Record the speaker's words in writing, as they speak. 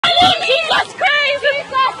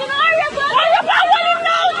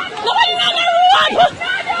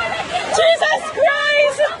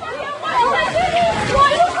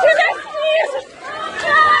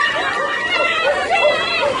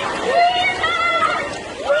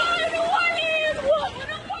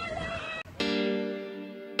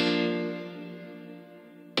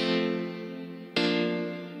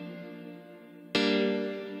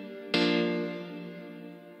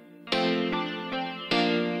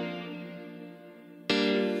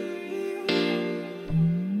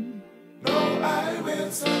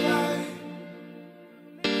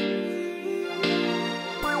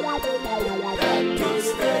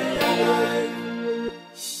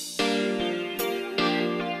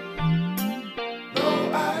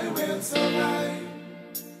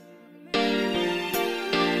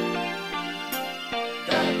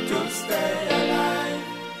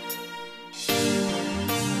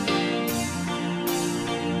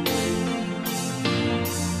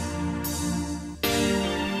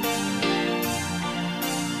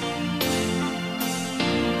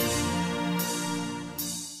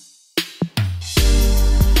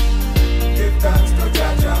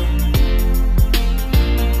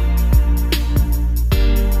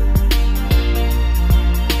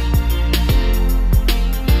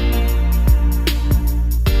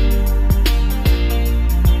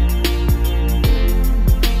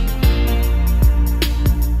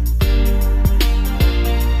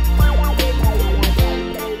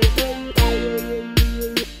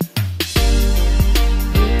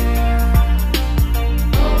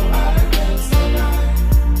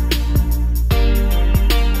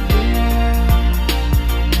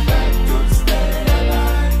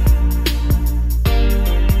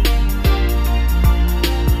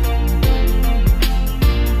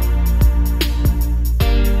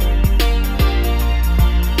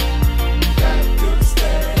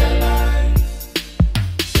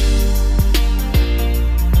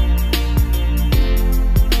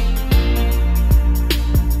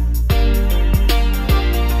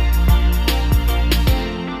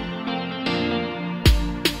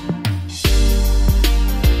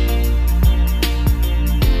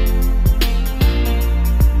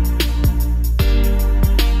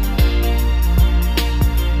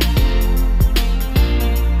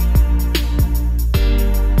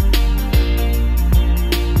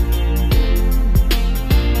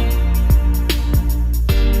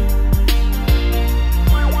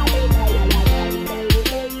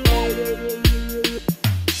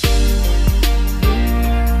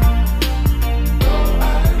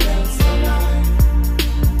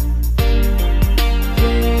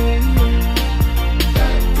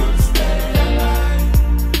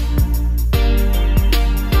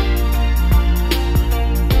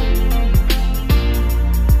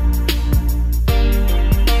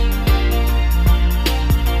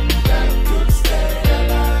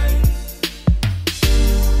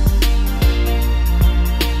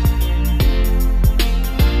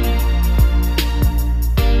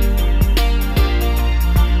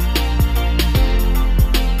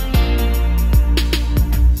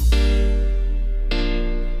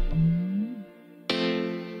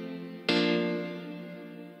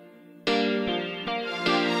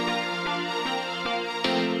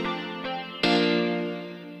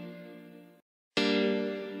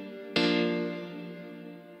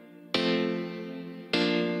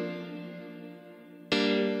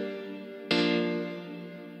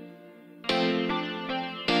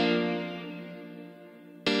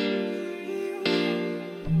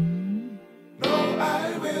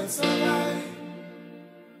survive.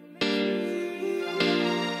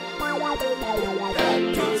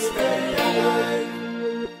 Got to stay alive.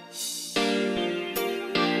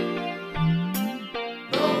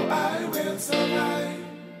 No, I will survive.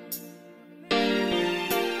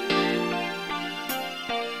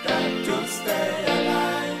 Got to stay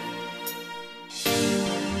alive.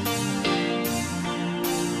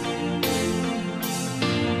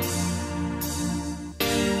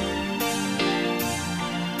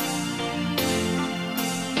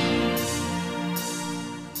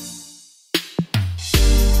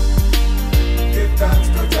 Give thanks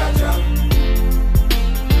to Jaja.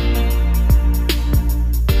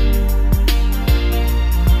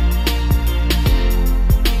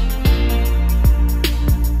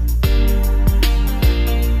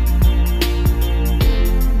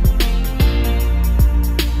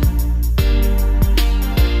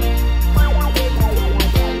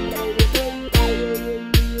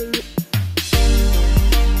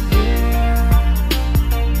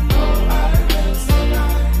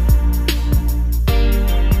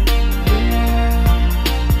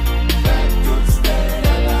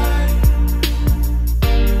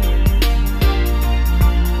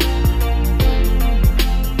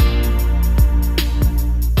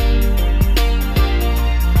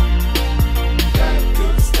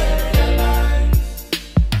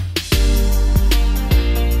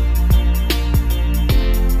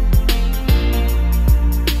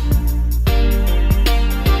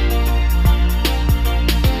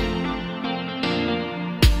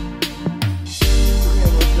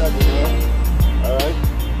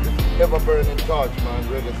 Ever burning torch, man,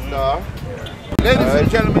 Reggae Star. Ladies and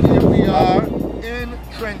gentlemen, here we are in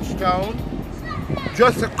Trenchtown,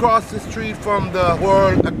 just across the street from the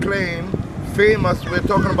world acclaimed, famous, we're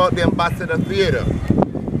talking about the Ambassador Theatre.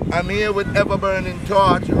 I'm here with Ever Burning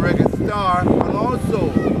Torch, Reggae Star, and also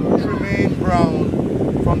Tremayne Brown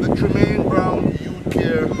from the Tremayne Brown Youth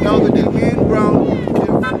Care. Now the Tremayne Brown Youth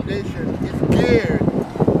Care Foundation is geared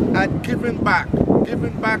at giving back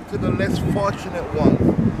to the less fortunate ones,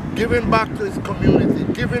 giving back to his community,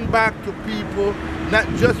 giving back to people not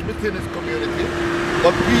just within his community,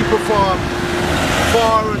 but people from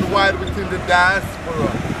far and wide within the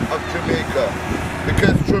diaspora of Jamaica.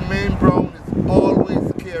 Because Tremayne Brown is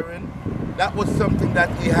always caring. That was something that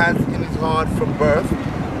he has in his heart from birth,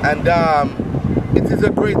 and it is a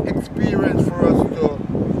great experience for us to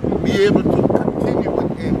be able to continue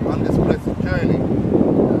with him on this blessed journey.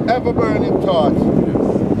 Ever Burning Torch,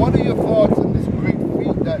 what are your thoughts on this great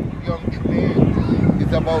feat that young Tremayne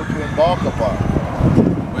is about to embark upon?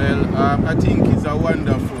 Well, I think it's a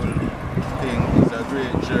wonderful thing, it's a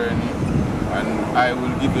great journey, and I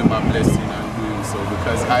will give him a blessing on doing so,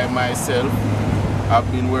 because I myself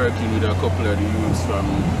have been working with a couple of the youths from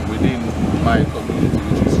within my community,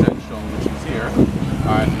 which is Trenchtown, which is here,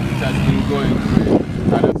 and it has been going great,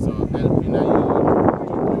 and also helping a youth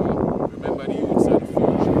to grow. Remember, the youths are the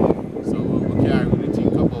future, so we can't really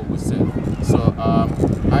think about ourselves. So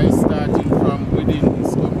I started from within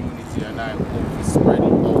this community, and I hope to spread it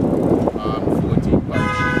out 14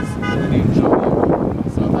 parishes within Jamaica.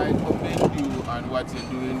 So I commend you on what you're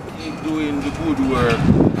doing. Keep doing the good work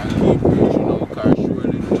and keep reaching out, because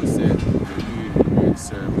surely you said you're doing great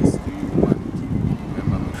service to humanity.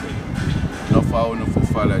 Remember me telling you. Enough how enough to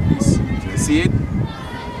follow this. You see it?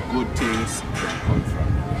 Good things come from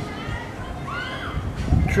it.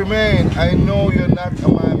 Tremayne, I know you're not a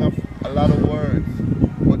man of a lot of words,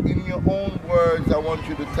 but in your own words, I want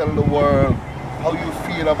you to tell the world how you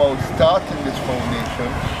feel about starting this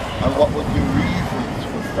foundation and what was your reasons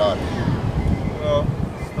for starting it. Well,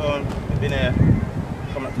 Stone, we've been here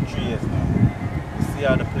coming up to 3 years now. We see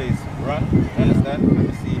how the place run, you understand? And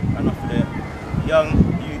we see enough of the young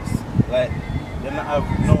youths, like, they not have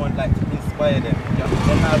no one like to inspire them. They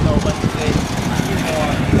not have no one to say, you know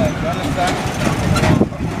what, like, you understand?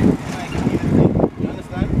 You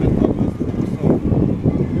understand?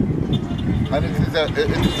 And it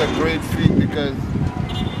is a great feat, because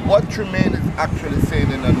what Tremayne is actually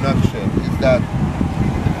saying in a nutshell is that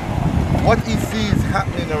what he sees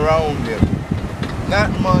happening around him,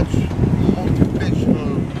 not much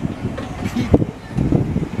motivational people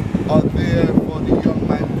are there for the young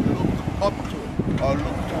man to look up to or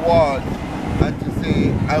look towards and to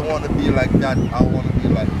say, I want to be like that, I want to be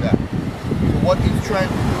like that. So what he's trying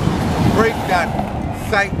to do is to break that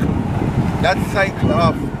cycle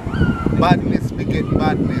of badness beget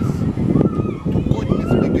badness, to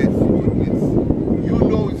goodness begets goodness. You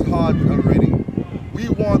know his heart already. We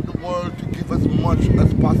want the world to give as much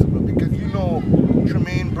as possible, because you know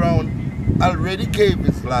Tremayne Brown already gave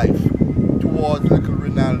his life towards little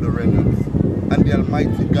Ronaldo Reynolds. and the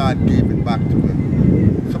Almighty God gave it back to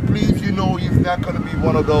him. So please, you know, he's not going to be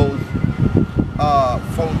one of those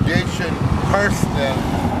foundation personnel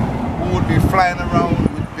who would be flying around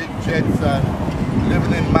with big jets and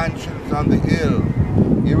living in mansions on the hill.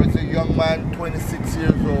 Here is a young man, 26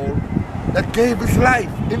 years old, that gave his life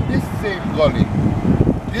in this same gully.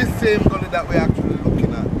 This same gully that we're actually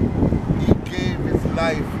looking at. He gave his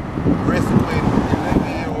life rescuing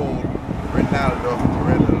 11-year-old Ronaldo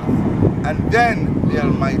Reynolds. And then the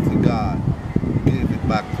Almighty God gave it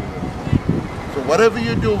back to him. So whatever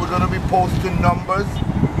you do, we're going to be posting numbers,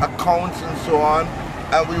 accounts and so on.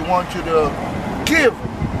 And we want you to give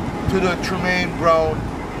to the Tremayne Brown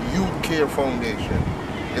Youth Care Foundation.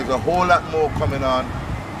 There's a whole lot more coming on.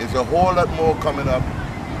 There's a whole lot more coming up.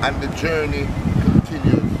 And the journey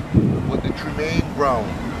continues with the Tremayne Brown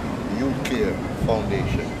Youth Care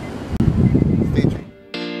Foundation. Stay tuned.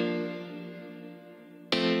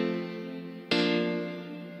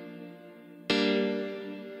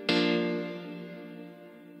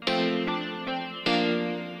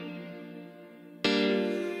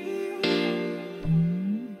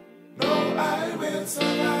 No, I will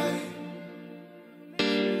survive.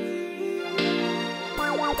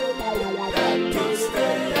 Got to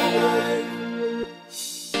stay alive.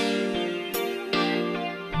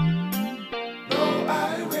 No, I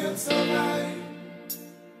will survive.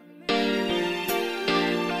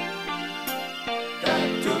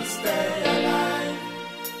 Got to stay alive.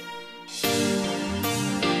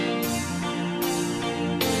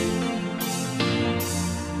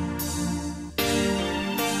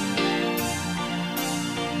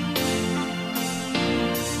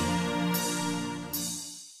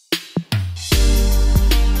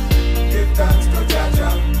 Give thanks to Jaja.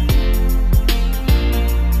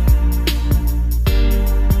 No,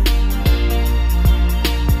 I will survive. Got to stay alive.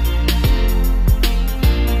 Got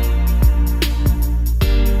to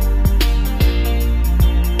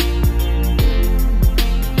stay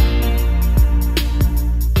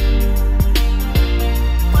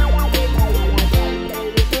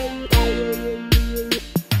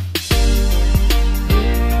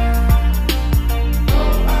No,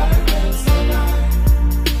 I will survive.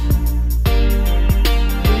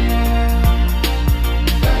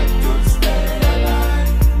 Got to stay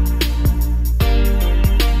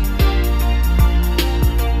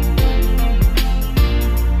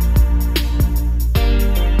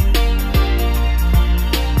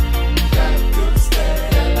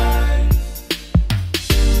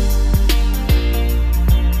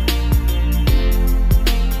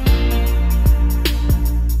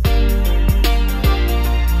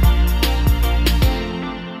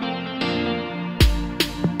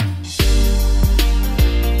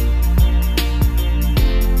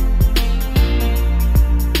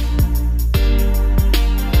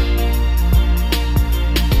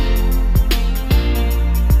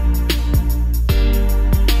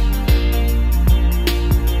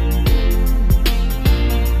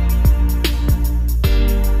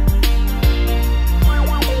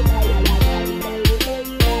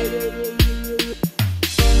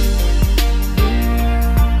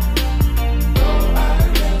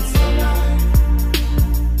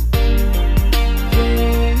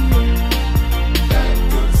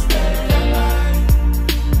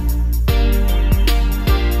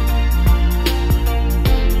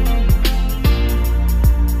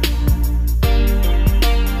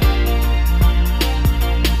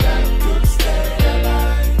Got to stay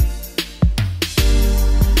alive.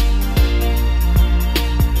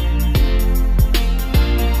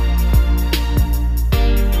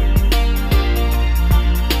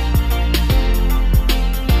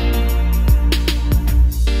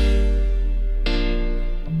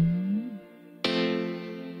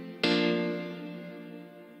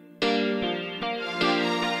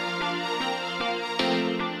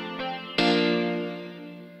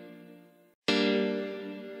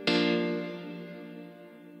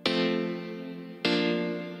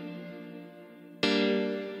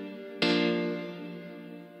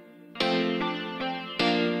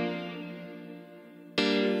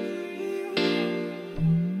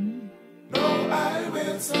 No, I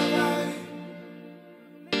will survive.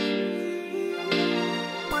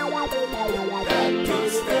 Got to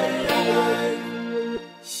stay alive.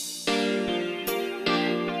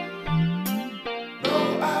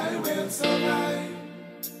 No, I will survive.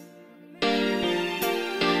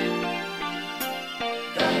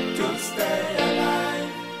 Got to stay alive.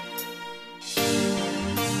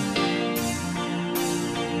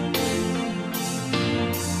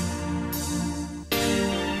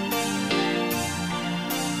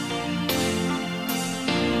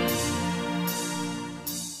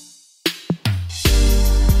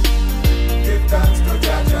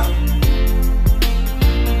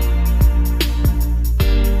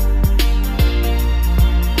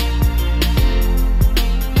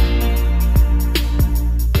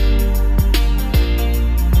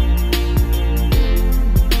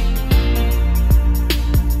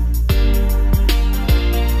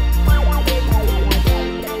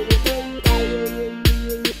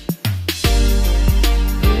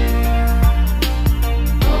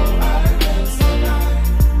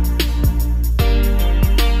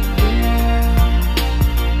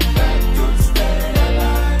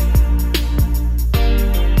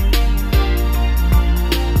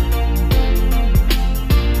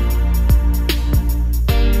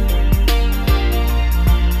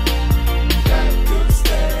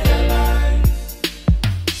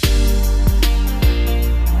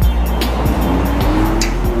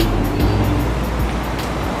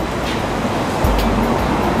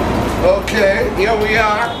 Okay, here we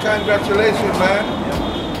are. Congratulations,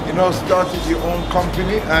 man. You know, started your own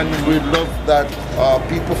company, and we love that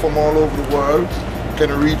people from all over the world can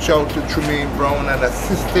reach out to Tremayne Brown and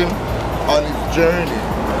assist him on his journey.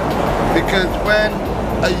 Because when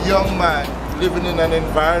a young man living in an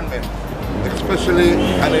environment, especially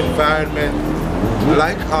an environment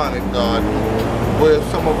like Haunted Garden, where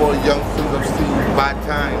some of our youngsters have seen bad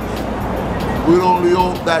times, we only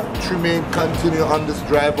hope that Tremayne continue on this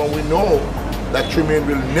drive, and we know that Tremayne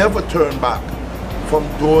will never turn back from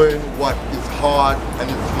doing what his heart and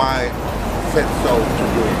his mind sets out to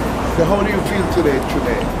do. So how do you feel today,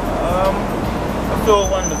 Tremayne? I feel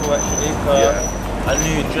wonderful actually, because a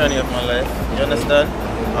new journey of my life, you understand?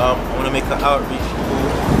 I want to make an outreach to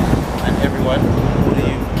and everyone, all the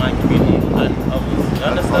youth, my community and others, you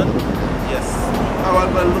understand? Yes.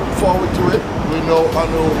 Alright, well, look forward to it. We're now on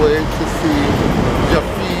our way to see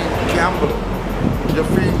Jafine Campbell.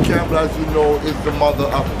 Jafine Campbell, as you know, is the mother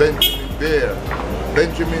of Benjamin Bair.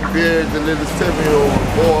 Benjamin Bair is a little 7-year-old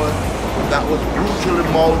boy that was brutally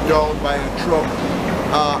mauled down by a truck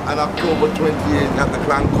on October 28th at the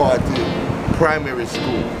Clan Carthy primary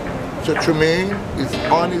school. So Tremayne is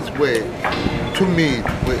on his way to meet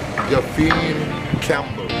with Jafine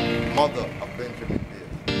Campbell, mother of Benjamin Bair.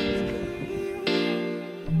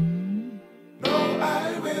 No,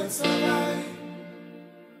 I will survive.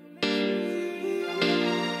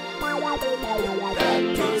 Got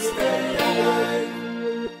to stay alive.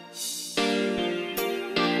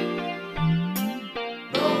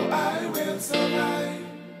 No, I will survive.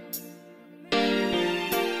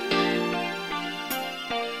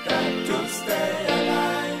 Got to stay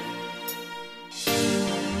alive.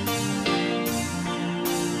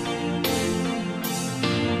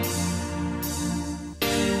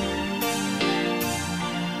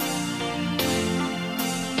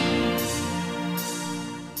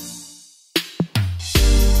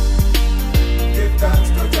 Give thanks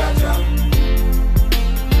to Jaja.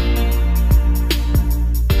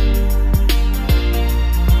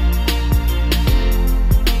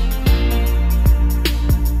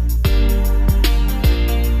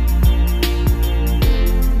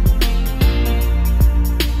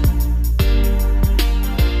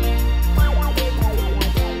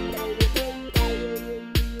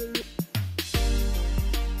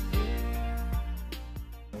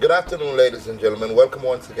 Good afternoon, ladies and gentlemen. Welcome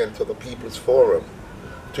once again to the People's Forum.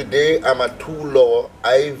 Today I'm at 2 Lower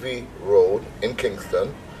Ivy Road in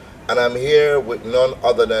Kingston, and I'm here with none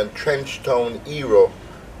other than Trenchtown hero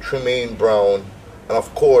Tremayne Brown, and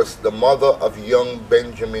of course the mother of young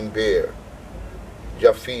Benjamin Bair,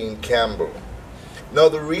 Jafine Campbell. Now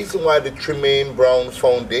the reason why the Tremayne Brown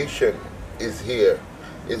Foundation is here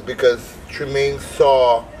is because Tremayne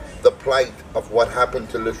saw the plight of what happened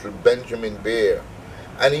to little Benjamin Bair,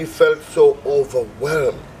 and he felt so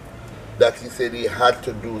overwhelmed that he said he had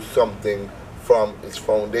to do something from his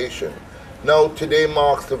foundation. Now today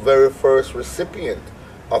marks the very first recipient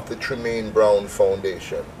of the Tremayne Brown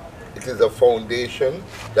Foundation. It is a foundation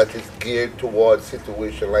that is geared towards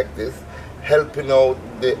situations like this, helping out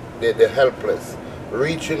the helpless,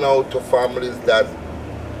 reaching out to families that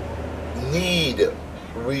need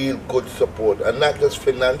real good support, and not just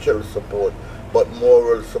financial support, but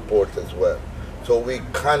moral support as well. So we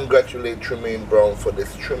congratulate Tremayne Brown for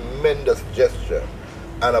this tremendous gesture.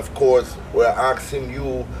 And of course, we're asking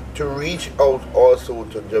you to reach out also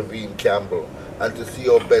to Jafine Campbell and to see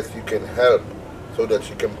how best you can help so that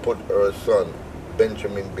she can put her son,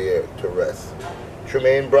 Benjamin Bair, to rest.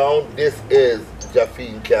 Tremayne Brown, this is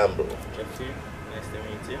Jafine Campbell. Jafine, nice to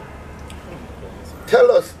meet you. Tell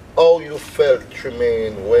us how you felt,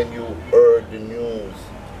 Tremayne, when you heard the news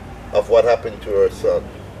of what happened to her son.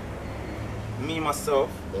 Me,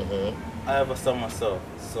 myself, I have a son myself,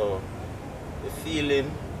 so the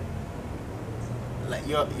feeling, like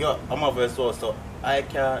you're a mother as well, so I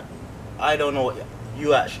don't know what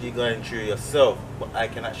you actually going through yourself, but I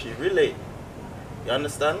can actually relate, you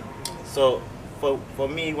understand? So for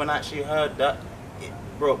me, when I actually heard that, it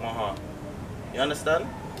broke my heart, you understand?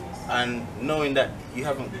 And knowing that you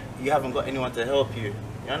haven't got anyone to help you,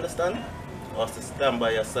 you understand? Or to stand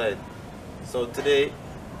by your side. So today,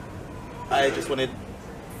 I just wanted,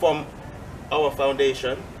 from our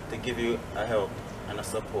foundation, to give you a help and a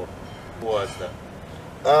support towards that.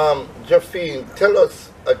 Jafine, tell us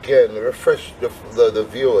again, refresh the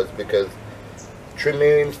viewers, because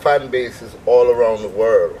Tremayne fan base is all around the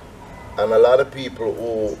world, and a lot of people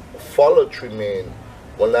who follow Tremayne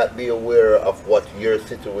will not be aware of what your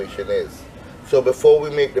situation is. So before we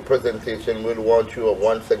make the presentation, we'll want you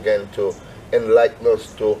once again to enlighten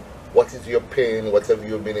us to what is your pain, what have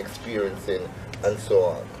you been experiencing, and so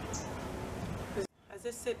on. As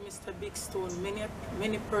I said, Mr. Big Stone,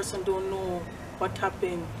 many persons don't know what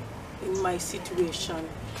happened in my situation.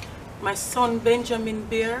 My son Benjamin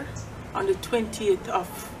Bair, on the 28th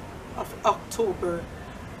of October,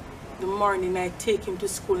 the morning I take him to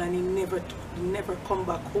school and he never come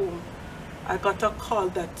back home. I got a call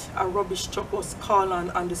that a rubbish truck was called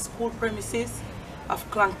on the school premises of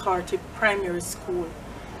Clan Carthy Primary School,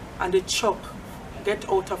 and the truck get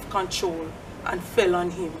out of control and fell on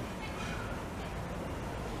him.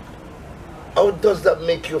 How does that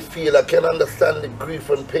make you feel? I can understand the grief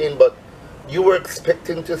and pain, but you were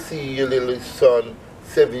expecting to see your little son,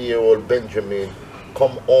 7-year-old Benjamin,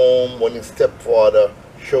 come home when his stepfather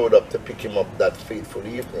showed up to pick him up that fateful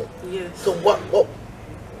evening. Yes. So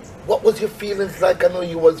what was your feelings like? I know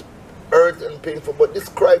you was hurt and painful, but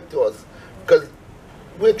describe to us, because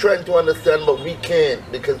we're trying to understand, but we can't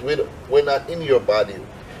because we're not in your body.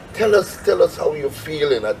 Tell us how you're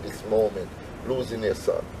feeling at this moment, losing your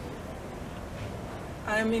son.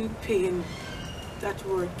 I'm in pain, that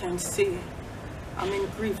word can say. I'm in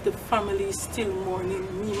grief, the family is still mourning.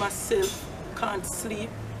 Me, myself, can't sleep,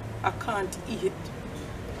 I can't eat.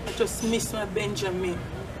 I just miss my Benjamin.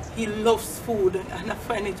 He loves food and I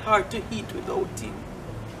find it hard to eat without him.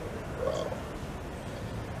 Wow.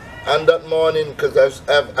 And that morning, because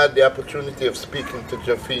I've had the opportunity of speaking to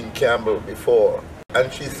Jafine Campbell before,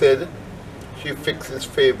 and she said she fixed his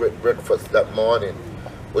favorite breakfast that morning,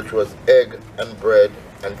 which was egg and bread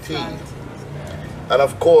and tea. And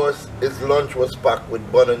of course, his lunch was packed with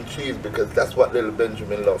bun and cheese because that's what little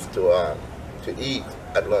Benjamin loves to eat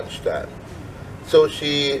at lunchtime. So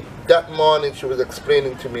that morning she was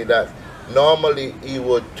explaining to me that normally he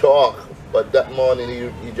would talk, but that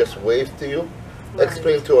morning he just waved to you. Right.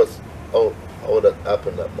 Explain to us how that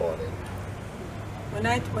happened that morning.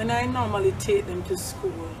 When I normally take them to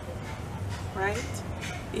school, right,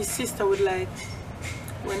 his sister would like,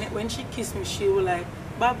 when she kissed me, she would like,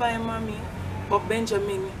 bye-bye, mommy. But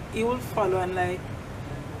Benjamin, he will follow and like,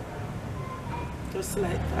 just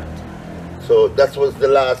like that. So that was the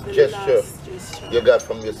last gesture you got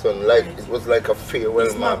from your son. Like, right. It was like a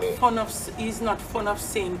farewell, mommy. He's not fond of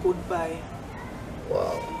saying goodbye.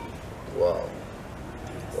 Wow. Wow.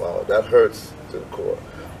 Wow, that hurts to the core.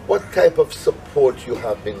 What type of support you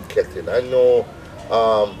have been getting? I know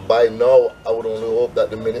by now I would only hope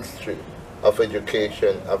that the Ministry of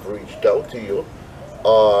Education have reached out to you,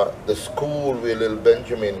 or the school where little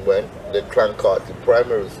Benjamin went, the Clan Carthy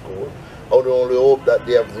Primary School. I would only hope that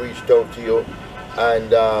they have reached out to you, and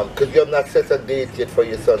because you have not set a date yet for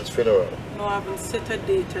your son's funeral. No, I haven't set a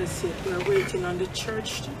date as yet. We're waiting on the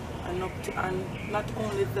church, and not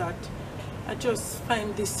only that, I just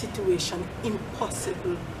find this situation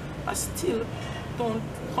impossible. I still don't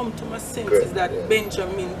come to my senses that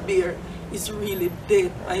Benjamin Bair is really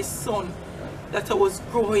dead. My son, that I was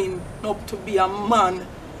growing up to be a man.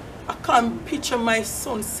 I can't picture my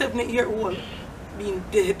son, 7-year-old, being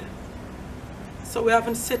dead. So we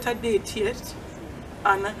haven't set a date yet,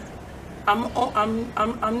 and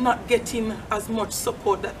I'm not getting as much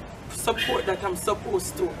support that I'm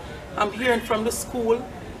supposed to. I'm hearing from the school.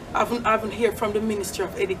 I haven't heard from the Ministry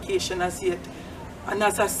of Education as yet. And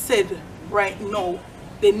as I said, right now,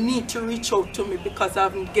 they need to reach out to me because I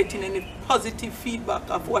haven't getting any positive feedback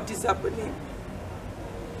of what is happening.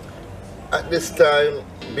 At this time,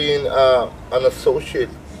 being an associate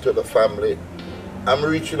to the family, I'm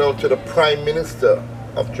reaching out to the Prime Minister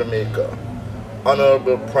of Jamaica,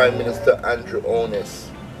 Honorable Prime Minister Andrew Onis.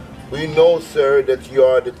 We know, sir, that you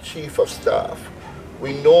are the Chief of Staff.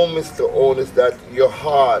 We know, Mr. Onis, that your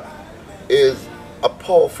heart is a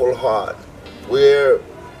powerful heart, where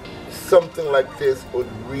something like this would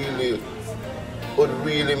really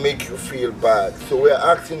make you feel bad. So we're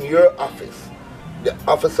asking your office, the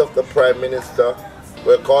office of the Prime Minister.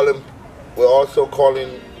 We're also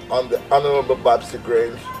calling on the Honorable Babsy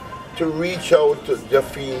Grange to reach out to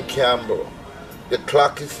Jafine Campbell. The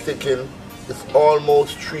clock is ticking. It's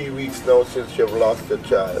almost 3 weeks now since you've lost a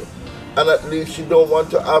child. And at least she don't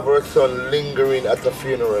want to have her son lingering at a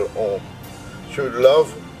funeral home. She would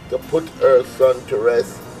love to put her son to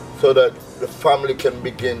rest so that the family can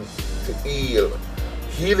begin to heal.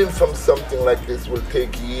 Healing from something like this will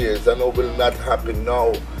take years. I know it will not happen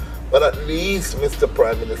now. But at least, Mr.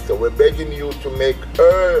 Prime Minister, we're begging you to make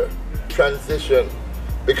her transition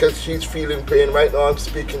because she's feeling pain. Right now I'm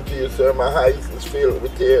speaking to you, sir. My eyes is filled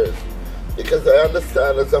with tears because I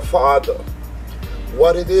understand as a father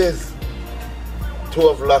what it is to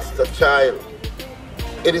have lost a child.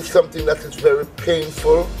 It is something that is very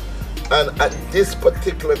painful, and at this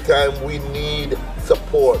particular time we need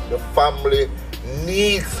support. The family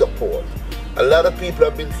needs support. A lot of people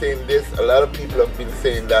have been saying this, a lot of people have been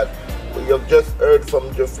saying that. But you've just heard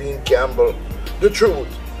from Tremayne Campbell the truth.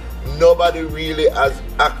 Nobody really has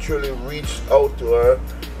actually reached out to her.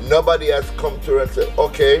 Nobody has come to her and said,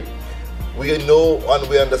 okay, we know and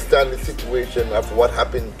we understand the situation of what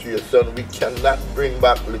happened to your son. We cannot bring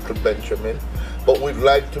back little Benjamin, but we'd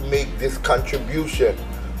like to make this contribution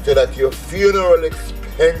so that your funeral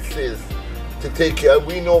expenses to take care.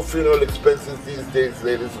 We know funeral expenses these days,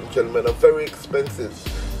 ladies and gentlemen, are very expensive.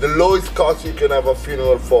 The lowest cost you can have a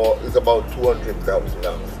funeral for is about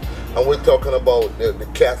 $200,000. And we're talking about the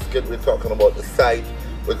casket, we're talking about the site,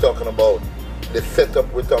 we're talking about the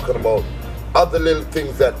setup, we're talking about other little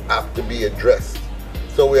things that have to be addressed.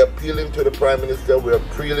 So we're appealing to the Prime Minister, we're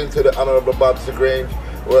appealing to the Honorable Babs Grange,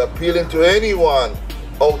 we're appealing to anyone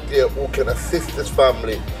out there who can assist this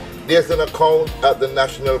family. There's an account at the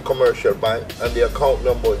National Commercial Bank, and the account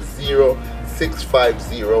number is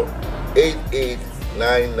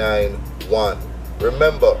 0650-88991.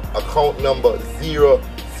 Remember, account number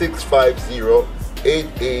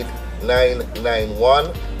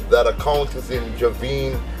 0650-88991. That account is in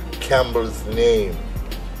Tremayne Campbell's name.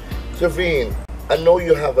 Tremayne, I know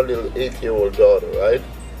you have a little 8-year-old daughter, right?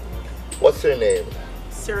 What's her name?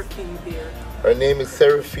 Tremayne Bair. Her name is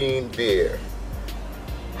Tremayne Bair.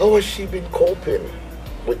 How has she been coping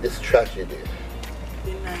with this tragedy?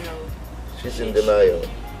 Denial. She's in denial.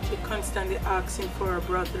 She constantly asking for her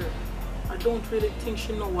brother. I don't really think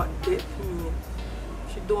she know what death means.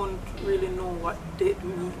 She don't really know what death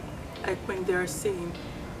means. Like when they're saying,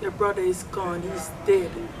 their brother is gone, he's dead,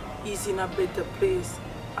 he's in a better place.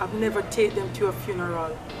 I've never taken them to a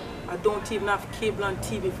funeral. I don't even have cable and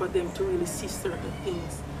TV for them to really see certain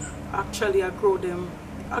things. Actually, I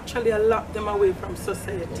lock them away from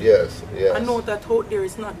society. Yes, yes. I know that out there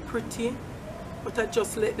is not pretty, but I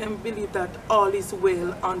just let them believe that all is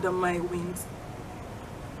well under my wings.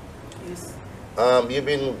 Yes. You've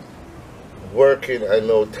been working, I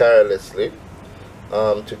know, tirelessly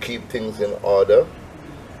to keep things in order.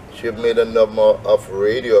 She made a number of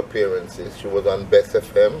radio appearances. She was on Best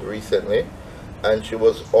FM recently, and she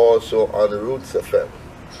was also on Roots FM.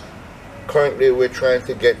 Currently, we're trying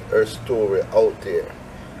to get her story out there.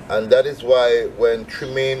 And that is why when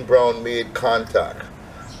Tremayne Brown made contact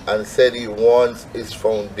and said he wants his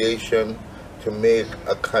foundation to make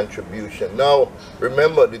a contribution. Now,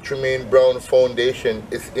 remember, the Tremayne Brown Foundation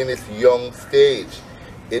is in its young stage.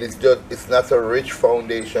 It's not a rich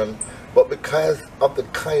foundation, but because of the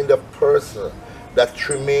kind of person that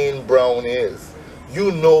Tremayne Brown is,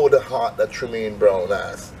 you know the heart that Tremayne Brown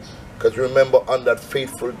has. Because remember, on that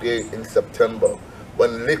fateful day in September,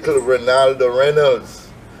 when little Ronaldo Reynolds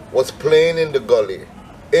was playing in the gully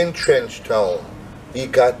in Trenchtown, he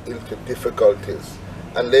got into difficulties.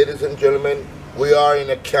 And ladies and gentlemen, we are in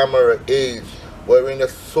a camera age. We're in a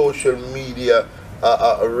social media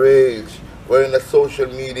rage. We're in a social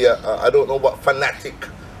media, I don't know what, fanatic.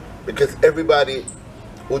 Because everybody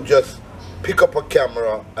would just pick up a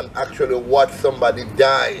camera and actually watch somebody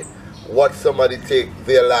die, watch somebody take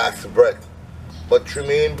their last breath. But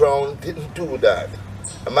Tremayne Brown didn't do that.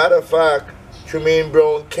 A matter of fact, Tremayne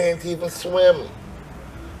Brown can't even swim.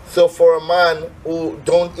 So for a man who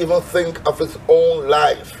don't even think of his own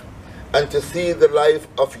life, and to see the life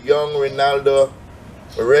of young Ronaldo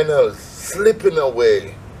Reynolds slipping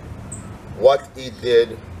away, what he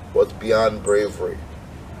did was beyond bravery.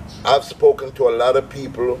 I've spoken to a lot of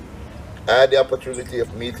people. I had the opportunity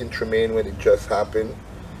of meeting Tremayne when it just happened.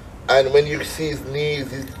 And when you see his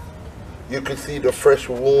knees, you could see the fresh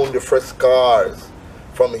wound, the fresh scars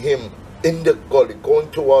from him in the gully, going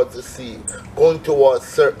towards the sea, going towards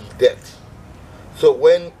certain death. So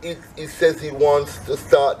when he says he wants to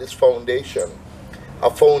start this foundation,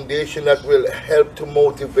 a foundation that will help to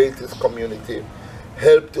motivate his community,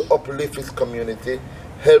 help to uplift his community,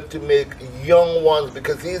 help to make young ones,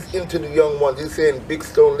 because he's into the young ones. He's saying, Big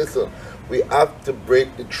Stone, listen, we have to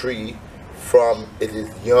break the tree from it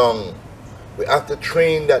is young. We have to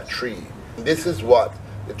train that tree. This is what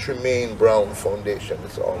the Tremayne Brown Foundation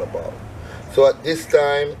is all about. So at this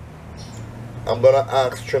time, I'm going to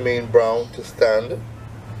ask Tremayne Brown to stand,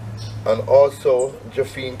 and also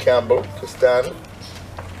Tremayne Campbell to stand.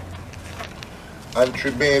 And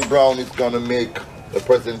Tremayne Brown is going to make the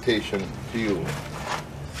presentation to you.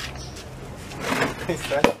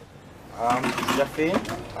 Tremayne,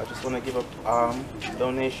 I just want to give a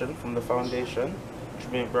donation from the foundation,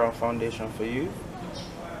 Tremayne Brown Foundation for you,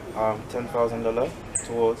 $10,000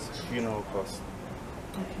 towards funeral costs.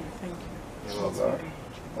 Okay, thank you. You're welcome.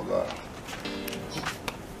 Hold on.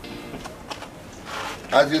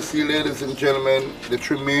 As you see, ladies and gentlemen, the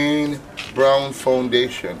Tremayne Brown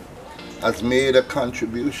Foundation has made a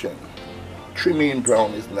contribution. Tremayne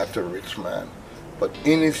Brown is not a rich man, but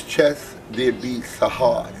in his chest they beat so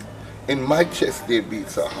hard. In my chest they beat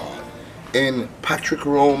so hard. In Patrick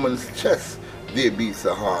Roman's chest they beat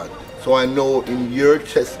so hard. So I know in your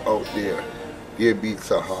chest out there they beat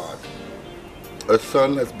so hard. Her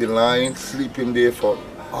son has been lying, sleeping there for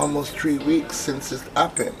almost 3 weeks since it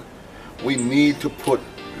happened. We need to put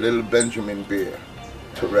little Benjamin Bair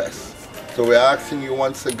to rest. So we're asking you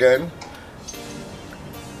once again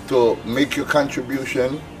to make your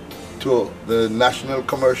contribution to the National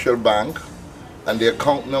Commercial Bank, and the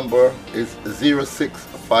account number is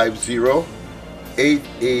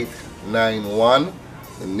 0650-8891.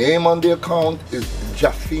 The name on the account is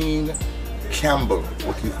Japhene Campbell,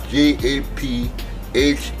 which is Japhene.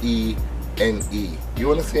 You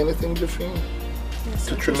want to say anything, Japhene? Yes,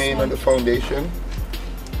 To Tremayne and the foundation?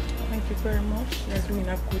 Thank you very much. You're doing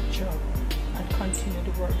a good job, and continue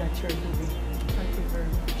the work that you're doing. Thank you very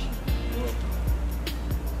much.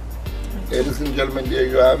 Ladies and gentlemen, there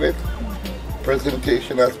you have it.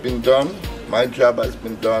 Presentation has been done. My job has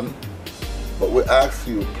been done. But we ask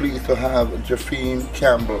you, please, to have Japhene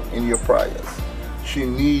Campbell in your prayers. She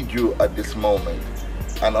needs you at this moment.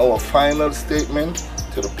 And our final statement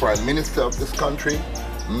to the Prime Minister of this country,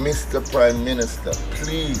 Mr. Prime Minister,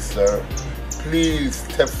 please, sir, please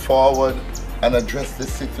step forward and address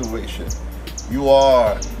this situation. You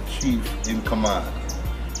are chief in command.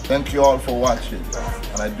 Thank you all for watching,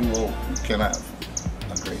 and I do hope you can have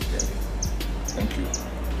a great day. Thank you.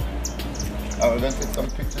 I'm going to take some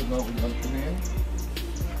pictures now with Tremayne.